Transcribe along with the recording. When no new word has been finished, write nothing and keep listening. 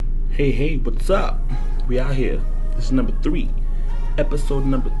Hey, what's up? We out here. This is number 3. Episode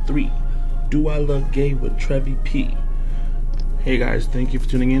number 3. Do I Look Gay with Trevi P. Hey guys, thank you for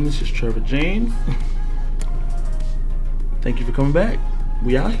tuning in. This is Trevor James. Thank you for coming back.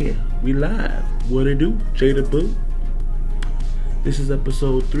 We out here. We live. What it do? Jada Boo. This is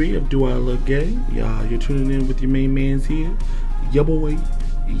episode 3 of Do I Look Gay. Y'all, you're tuning in with your main mans here. Your boy,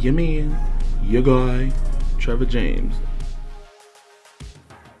 your man, your guy, Trevor James.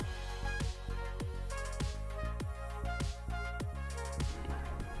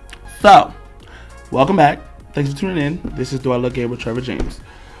 So, welcome back. Thanks for tuning in. This is Do I Look Gay with Trevor James.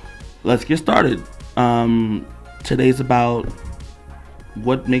 Let's get started. Today's about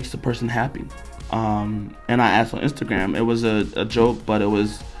what makes a person happy. And I asked on Instagram. It was a joke, but it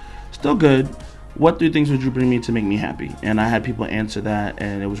was still good. What 3 things would you bring me to make me happy? And I had people answer that,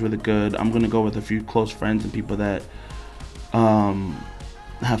 and it was really good. I'm going to go with a few close friends and people that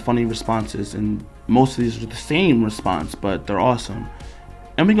have funny responses. And most of these are the same response, but they're awesome.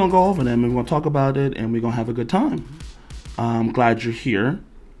 And we're going to go over them, and we're going to talk about it, and we're going to have a good time. I'm glad you're here.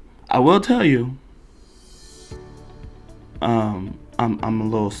 I will tell you, I'm a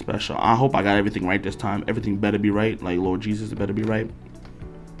little special. I hope I got everything right this time. Everything better be right. Like, Lord Jesus, it better be right.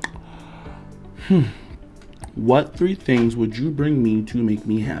 What 3 things would you bring me to make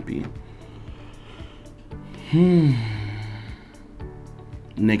me happy?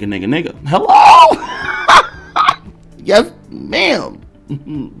 Nigga. Hello! Yes, ma'am.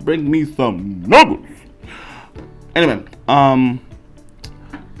 Bring me some nuggets. Anyway,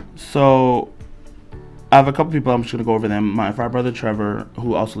 so I have a couple people. I'm just gonna go over them. My frat brother Trevor,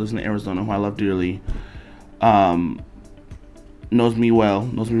 who also lives in Arizona, who I love dearly, knows me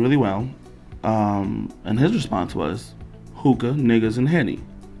really well. And his response was hookah, niggas, and Henny.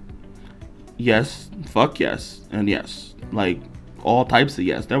 Yes, fuck yes, and yes, like all types of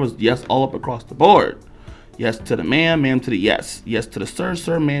yes. There was yes all up across the board. Yes to the ma'am to the yes. Yes to the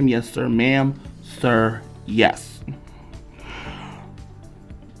sir, ma'am, yes, sir, ma'am, sir, yes.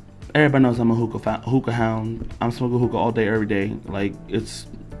 Everybody knows I'm a hookah hound. I'm smoking hookah all day, every day. Like, it's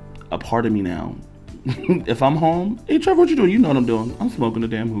a part of me now. If I'm home, hey, Trevor, what you doing? You know what I'm doing. I'm smoking the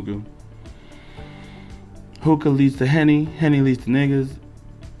damn hookah. Hookah leads to Henny. Henny leads to niggas.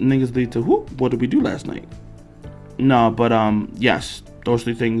 Niggas lead to whoop. What did we do last night? No, but yes. Those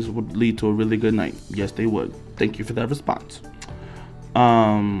 3 things would lead to a really good night. Yes, they would. Thank you for that response.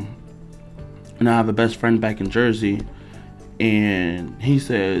 And I have a best friend back in Jersey, and he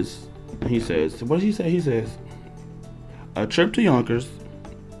says, what does he say? He says, a trip to Yonkers,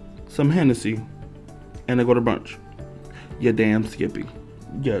 some Hennessy, and I go to brunch. You damn Skippy.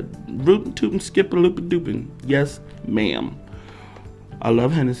 Yeah, rootin' tootin' skippin' loopin' doopin'. Yes, ma'am. I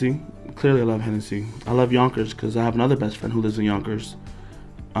love Hennessy. Clearly I love Hennessy. I love Yonkers because I have another best friend who lives in Yonkers.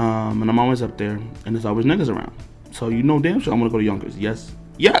 And I'm always up there, and there's always niggas around. So you know damn sure I'm gonna go to Yonkers. Yes.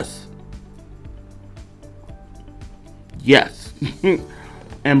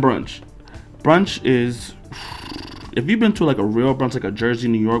 And brunch. Brunch is, if you've been to like a real brunch, like a Jersey,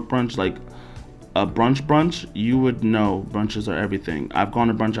 New York brunch, like a brunch, you would know brunches are everything. I've gone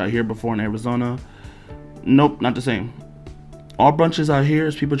to brunch out here before in Arizona. Nope, not the same. All brunches out here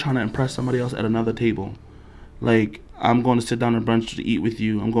is people trying to impress somebody else at another table. Like, I'm going to sit down at brunch to eat with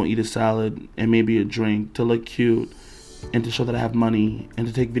you. I'm going to eat a salad and maybe a drink to look cute and to show that I have money and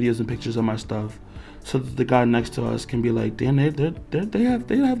to take videos and pictures of my stuff, so that the guy next to us can be like, damn, they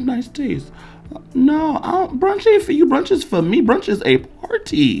have nice taste. No, brunch ain't for you. Brunch is for me. Brunch is a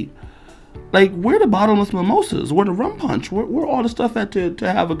party. Like, we're the bottomless mimosas. We're the rum punch. We're all the stuff at to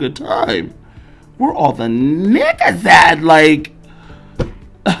have a good time. We're all the niggas that, like,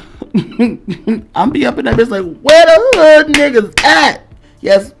 I'm be up in that bitch like, where the hood niggas at?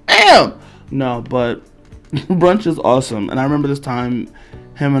 Yes, ma'am. No, but brunch is awesome. And I remember this time,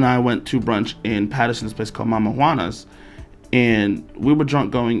 him and I went to brunch in Patterson's place called Mama Juana's. And we were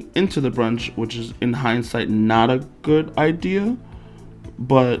drunk going into the brunch, which is, in hindsight, not a good idea.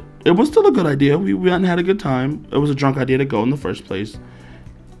 But it was still a good idea. We went and had a good time. It was a drunk idea to go in the first place.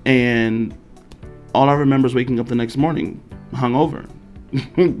 And all I remember is waking up the next morning hungover.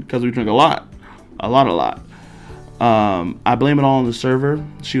 Because we drank a lot. I blame it all on the server.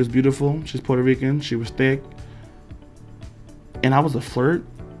 She was beautiful. She's Puerto Rican. She was thick. And I was a flirt.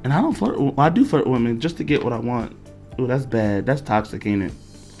 And I don't flirt. Well, I do flirt with women just to get what I want. Ooh, that's bad. That's toxic, ain't it?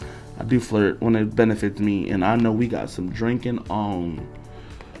 I do flirt when it benefits me. And I know we got some drinking on.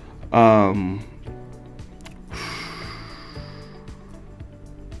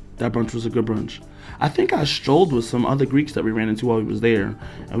 That brunch was a good brunch. I think I strolled with some other Greeks that we ran into while we was there.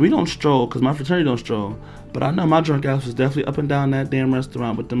 And we don't stroll because my fraternity don't stroll. But I know my drunk ass was definitely up and down that damn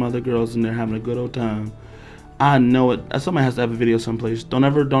restaurant with them other girls in there having a good old time. I know it. Somebody has to have a video someplace. Don't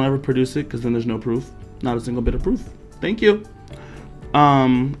ever produce it because then there's no proof. Not a single bit of proof. Thank you.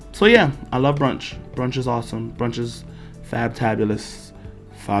 So yeah, I love brunch. Brunch is awesome. Brunch is fabulous.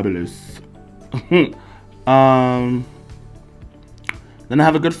 Then I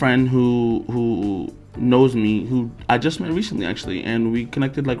have a good friend who knows me, who I just met recently actually, and we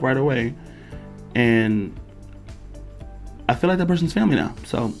connected like right away. And I feel like that person's family now.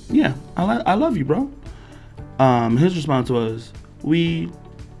 So yeah, I love you, bro. His response was, weed,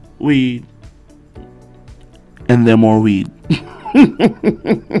 and then more weed.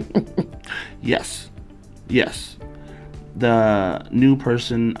 Yes. The new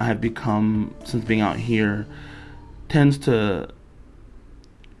person I have become since being out here tends to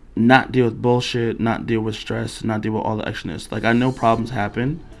not deal with bullshit, not deal with stress, not deal with all the extraness. Like, I know problems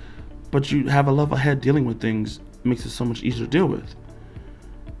happen, but you have a level head dealing with things. It makes it so much easier to deal with.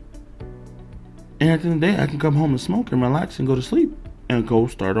 And at the end of the day, I can come home and smoke and relax and go to sleep and go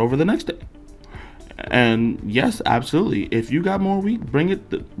start over the next day. And yes, absolutely. If you got more weed, bring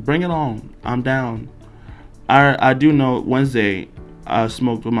it on. I'm down. I do know Wednesday I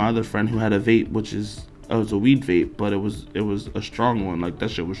smoked with my other friend who had a vape, which is it was a weed vape, but it was a strong one. Like,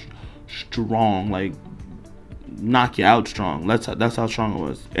 that shit was strong, like knock you out strong. That's how strong it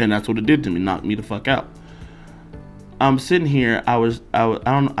was, and that's what it did to me. Knocked me the fuck out. I'm sitting here.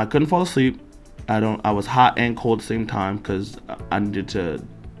 I couldn't fall asleep. I was hot and cold at the same time because I needed to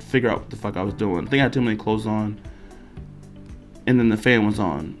figure out what the fuck I was doing. I think I had too many clothes on, and then the fan was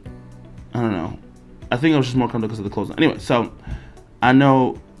on. I don't know. I think I was just more comfortable because of the clothes on. Anyway, so I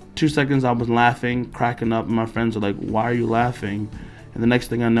know 2 seconds I was laughing, cracking up, and my friends were like, "Why are you laughing?" And the next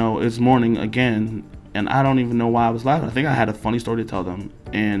thing I know, it's morning again, and I don't even know why I was laughing. I think I had a funny story to tell them,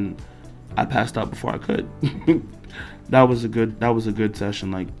 and I passed out before I could. That was a good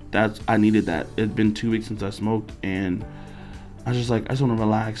session. Like, I needed that. It'd been 2 weeks since I smoked, and I just want to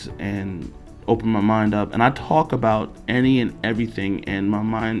relax and open my mind up. And I talk about any and everything, and my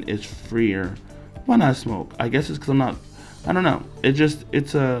mind is freer when I smoke. I guess it's because I don't know.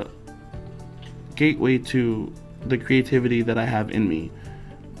 It's a gateway to the creativity that I have in me,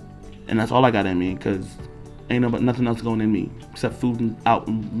 and that's all I got in me, because ain't nothing else going in me except food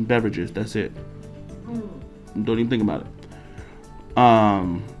and beverages. That's it. Don't even think about it.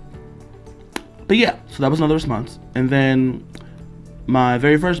 But yeah, so that was another response. And then my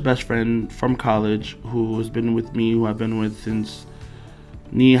very first best friend from college, who has been with me, who I've been with since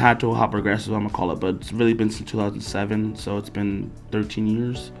knee high to hot progressive, I'm gonna call it, but it's really been since 2007, so it's been 13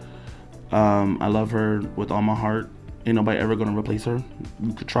 years. I love her with all my heart. Ain't nobody ever gonna replace her.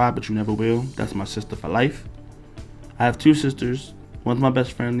 You could try, but you never will. That's my sister for life. I have two sisters. One's my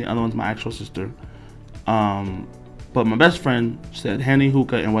best friend, the other one's my actual sister. But my best friend said Henny,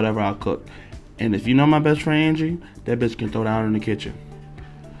 hookah, and whatever I'll cook. And if you know my best friend Angie, that bitch can throw down in the kitchen.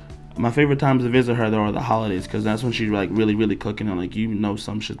 My favorite times to visit her though are the holidays, because that's when she's like really cooking, and like, you know,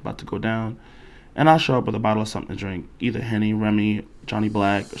 some shit's about to go down. And I'll show up with a bottle of something to drink, either Henny, Remy, Johnny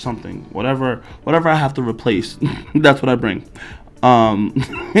Black, or something. Whatever I have to replace, that's what I bring.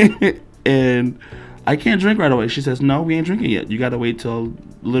 And I can't drink right away. She says, no, we ain't drinking yet. You gotta wait till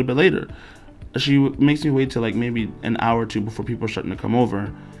a little bit later. She makes me wait till like maybe an hour or two before people are starting to come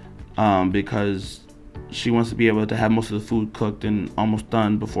over, because she wants to be able to have most of the food cooked and almost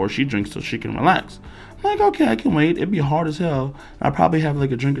done before she drinks so she can relax. I'm like, okay, I can wait. It'd be hard as hell. I probably have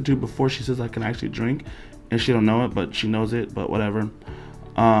like a drink or two before she says I can actually drink, and she don't know it, but she knows it, but whatever.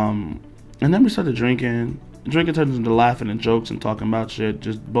 And then we started drinking. Drinking turns into laughing and jokes and talking about shit,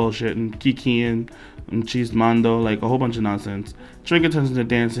 just bullshit and kikiing and chismando, like a whole bunch of nonsense. Drinking turns into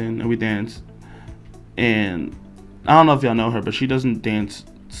dancing, and we dance. And I don't know if y'all know her, but she doesn't dance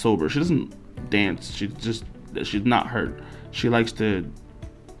sober. She doesn't dance. She's not hurt. She likes to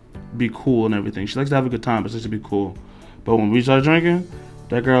be cool and everything. She likes to have a good time, but she likes to be cool. But when we start drinking,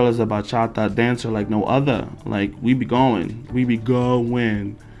 that girl is a bachata dancer like no other. Like, we be going.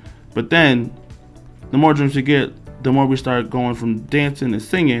 But then, the more drinks we get, the more we start going from dancing and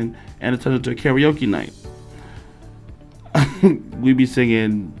singing, and it turns into a karaoke night. We be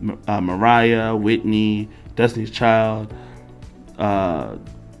singing Mariah, Whitney, Destiny's Child, Trey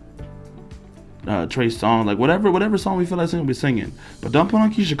Songz, like whatever song we feel like singing, we'll be singing. But don't put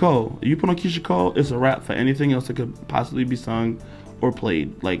on Keisha Cole. If you put on Keisha Cole, it's a wrap for anything else that could possibly be sung or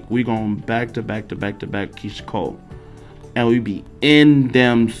played. Like, we going back to back Keisha Cole, and we be in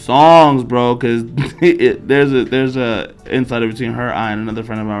them songs, bro. Cause there's a insider between her, I, and another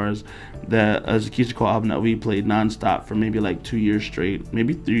friend of ours that a Keisha Cole album that we played nonstop for maybe like 2 years straight,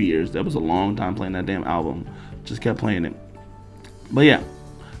 maybe 3 years. That was a long time playing that damn album. Just kept playing it. But yeah,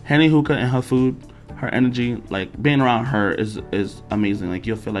 Henny Hookah and her food, her energy, like being around her is amazing. Like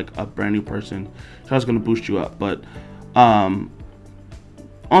you'll feel like a brand new person. She's gonna boost you up. But on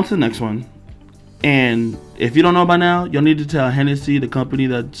to the next one. And if you don't know by now, you'll need to tell Hennessy, the company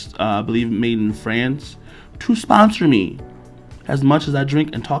that's I believe made in France, to sponsor me. As much as I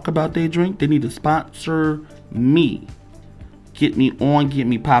drink and talk about they drink, they need to sponsor me. Get me on, get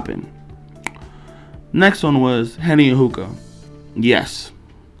me popping. Next one was Henny and Hookah. Yes.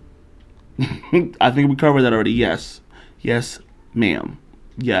 I think we covered that already. Yes. Yes, ma'am.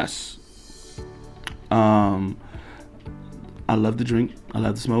 Yes. I love to drink. I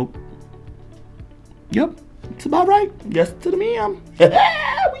love to smoke. Yep. It's about right. Yes to the ma'am. We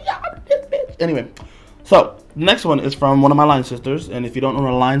are this bitch. Anyway. So, the next one is from one of my line sisters. And if you don't know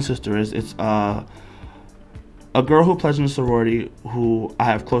what a line sister is, it's a girl who pledged in a sorority who I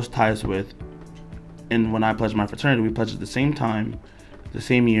have close ties with. And when I pledged my fraternity, we pledged at the same time, the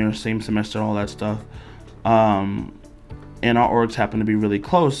same year, same semester, all that stuff. And our orgs happen to be really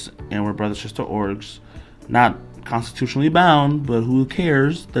close. And we're brother-sister orgs. Not constitutionally bound, but who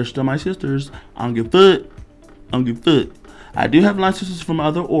cares? They're still my sisters. I don't give a fuck. I do have line sisters from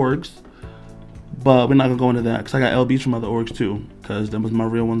other orgs. But we're not going to go into that because I got LBs from other orgs too. Because them was my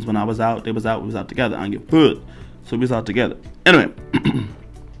real ones when I was out. They was out. We was out together. I don't give a fuck. So we was out together. Anyway.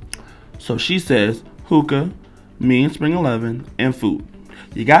 So she says hookah, me and Spring 11, and food.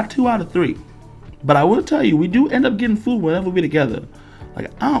 You got 2 out of 3. But I will tell you, we do end up getting food whenever we're together.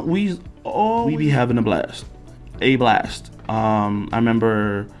 Like, we be having a blast. A blast. I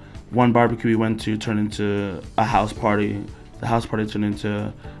remember one barbecue we went to turned into a house party. The house party turned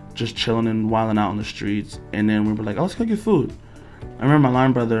into just chilling and wilding out on the streets. And then we were like, oh, let's go get food. I remember my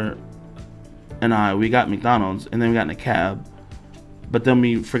line brother and we got McDonald's, and then we got in a cab. But then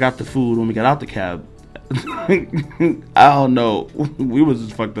we forgot the food when we got out the cab. I don't know. We was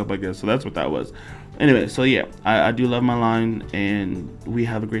just fucked up, I guess. So that's what that was. Anyway, so yeah, I do love my line, and we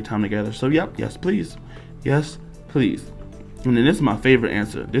have a great time together. So yep, yes, please. Yes, please. And then this is my favorite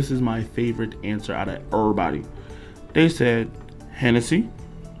answer. This is my favorite answer out of everybody. They said Hennessy,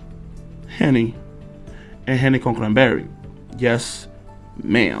 Henny, and Henny con cranberry. Yes,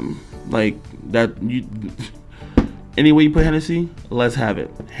 ma'am. Like that. Any way you put Hennessy, let's have it.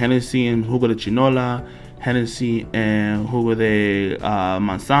 Hennessy and jugo de chinola, Hennessy and jugo de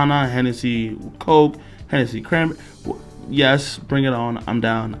manzana, Hennessy Coke, Hennessy cranberry. Yes, bring it on. I'm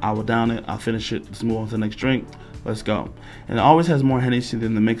down. I will down it. I'll finish it. Let's move on to the next drink. Let's go. And it always has more Hennessy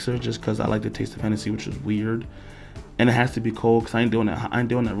than the mixer, just because I like the taste of Hennessy, which is weird. And it has to be cold, because I ain't doing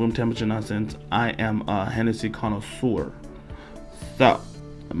that room temperature nonsense. I am a Hennessy connoisseur. So,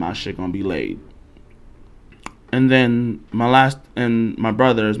 my shit gonna be laid. And then my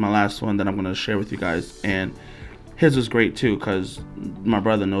brother is my last one that I'm gonna share with you guys, and his was great too, cause my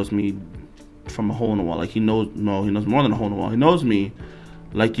brother knows me from a hole in the wall. Like he knows more than a hole in the wall. He knows me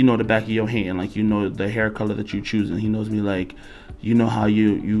like you know the back of your hand, like you know the hair color that you choose, and he knows me like you know how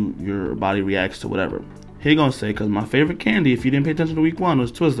your body reacts to whatever. He gonna say, cause my favorite candy, if you didn't pay attention to week 1,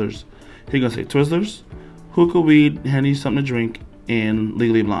 was Twizzlers. He gonna say Twizzlers, hookah, weed, Henny, something to drink, and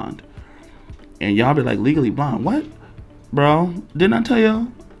Legally Blonde. And y'all be like, Legally Blonde, what? Bro, didn't I tell y'all?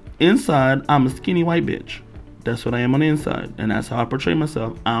 Inside, I'm a skinny white bitch. That's what I am on the inside. And that's how I portray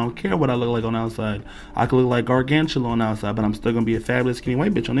myself. I don't care what I look like on the outside. I could look like Gargantula on the outside, but I'm still going to be a fabulous skinny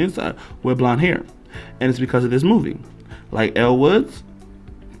white bitch on the inside with blonde hair. And it's because of this movie. Like Elle Woods.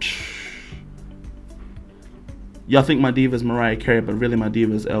 Y'all think my diva is Mariah Carey, but really my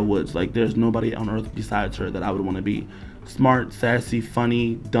diva is Elle Woods. Like there's nobody on earth besides her that I would want to be. Smart, sassy,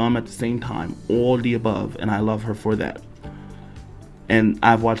 funny, dumb at the same time. All the above. And I love her for that. And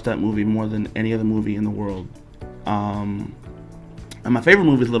I've watched that movie more than any other movie in the world. And my favorite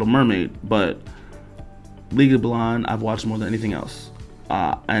movie is Little Mermaid. But Legally Blonde, I've watched more than anything else.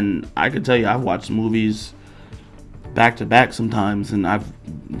 And I can tell you, I've watched movies back to back sometimes. And I've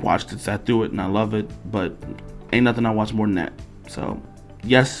watched it, sat through it, and I love it. But ain't nothing I watch more than that. So,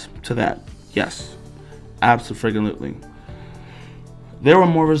 yes to that. Yes. Absolutely. There were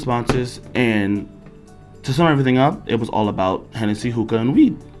more responses, and to sum everything up, it was all about Hennessy, hookah, and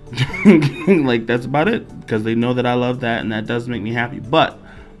weed. Like, that's about it, because they know that I love that, and that does make me happy. But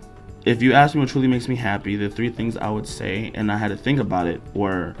if you ask me what truly makes me happy, the 3 things I would say, and I had to think about it,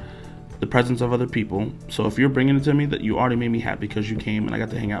 were the presence of other people. So if you're bringing it to me, that you already made me happy because you came and I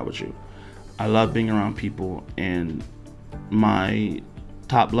got to hang out with you. I love being around people, and my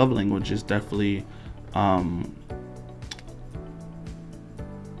top love language is definitely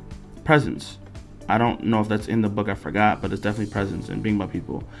presence. I don't know if that's in the book, I forgot, but it's definitely presence and being by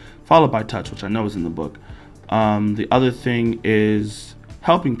people, followed by touch, which I know is in the book. The other thing is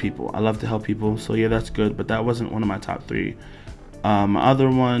helping people. I love to help people, so yeah, that's good, but that wasn't one of my top 3. My other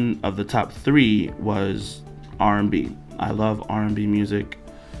one of the top 3 was R&B. I love R&B music.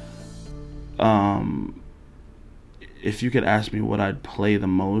 If you could ask me what I'd play the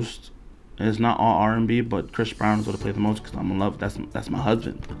most, it's not all R&B, but Chris Brown is what I play the most because I'm in love. That's my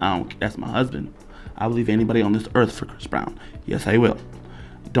husband. That's my husband. I will leave anybody on this earth for Chris Brown. Yes, I will.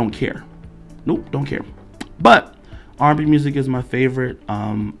 Don't care. Nope, don't care. But R&B music is my favorite.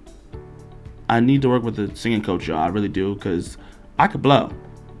 I need to work with a singing coach, y'all. I really do, because I could blow.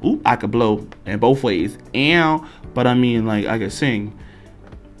 I could blow in both ways. But I mean, like, I could sing.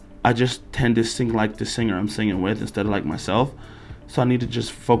 I just tend to sing like the singer I'm singing with instead of like myself. So I need to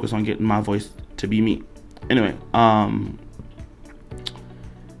just focus on getting my voice to be me. Anyway,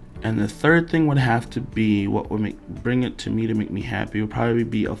 and the third thing would have to be what would bring it to me to make me happy would probably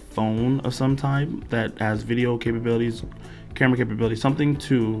be a phone of some type that has video capabilities, camera capabilities, something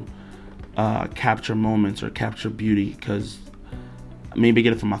to capture moments or capture beauty, because maybe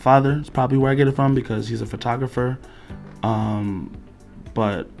get it from my father. It's probably where I get it from because he's a photographer.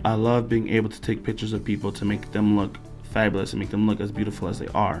 But I love being able to take pictures of people to make them look fabulous and make them look as beautiful as they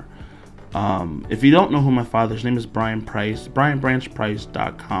are. If you don't know who my father's name is, Brian Price,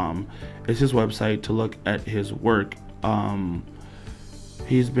 brianbranchprice.com is his website to look at his work.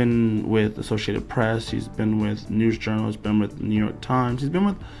 He's been with Associated Press, he's been with News Journal, he's been with New York Times, he's been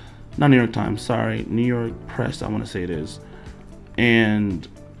with, not New York Times, sorry, New York Press, I want to say it is. And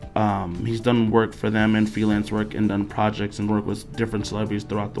he's done work for them and freelance work and done projects and work with different celebrities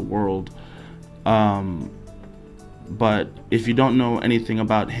throughout the world. But if you don't know anything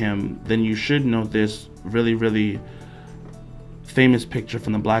about him, then you should know this really, really famous picture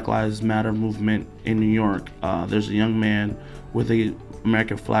from the Black Lives Matter movement in New York. There's a young man with a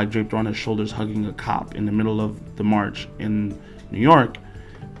American flag draped around his shoulders hugging a cop in the middle of the march in New York.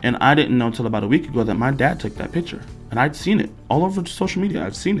 And I didn't know until about a week ago that my dad took that picture. And I'd seen it all over social media.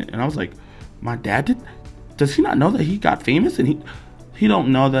 I've seen it. And I was like, my dad did? Does he not know that he got famous? And he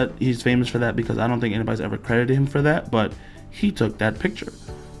don't know that he's famous for that, because I don't think anybody's ever credited him for that. But he took that picture.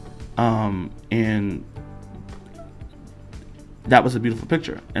 And that was a beautiful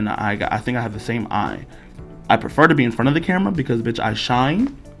picture. And I think I have the same eye. I prefer to be in front of the camera because, bitch, I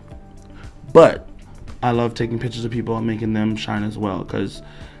shine. But I love taking pictures of people and making them shine as well, because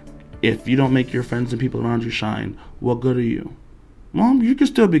if you don't make your friends and people around you shine, what good are you? Well, you can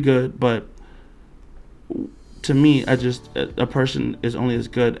still be good, but to me, a person is only as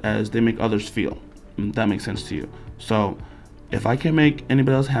good as they make others feel. If that makes sense to you. So if I can't make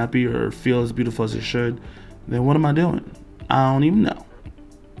anybody else happy or feel as beautiful as they should, then what am I doing? I don't even know.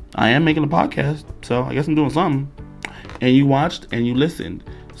 I am making a podcast, so I guess I'm doing something. And you watched and you listened,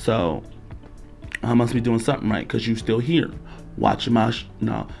 so I must be doing something right, because you still here watching my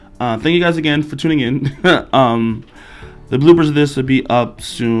no. Thank you guys again for tuning in. The bloopers of this will be up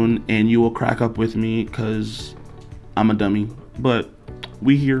soon, and you will crack up with me because I'm a dummy. But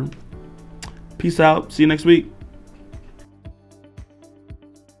we here. Peace out. See you next week.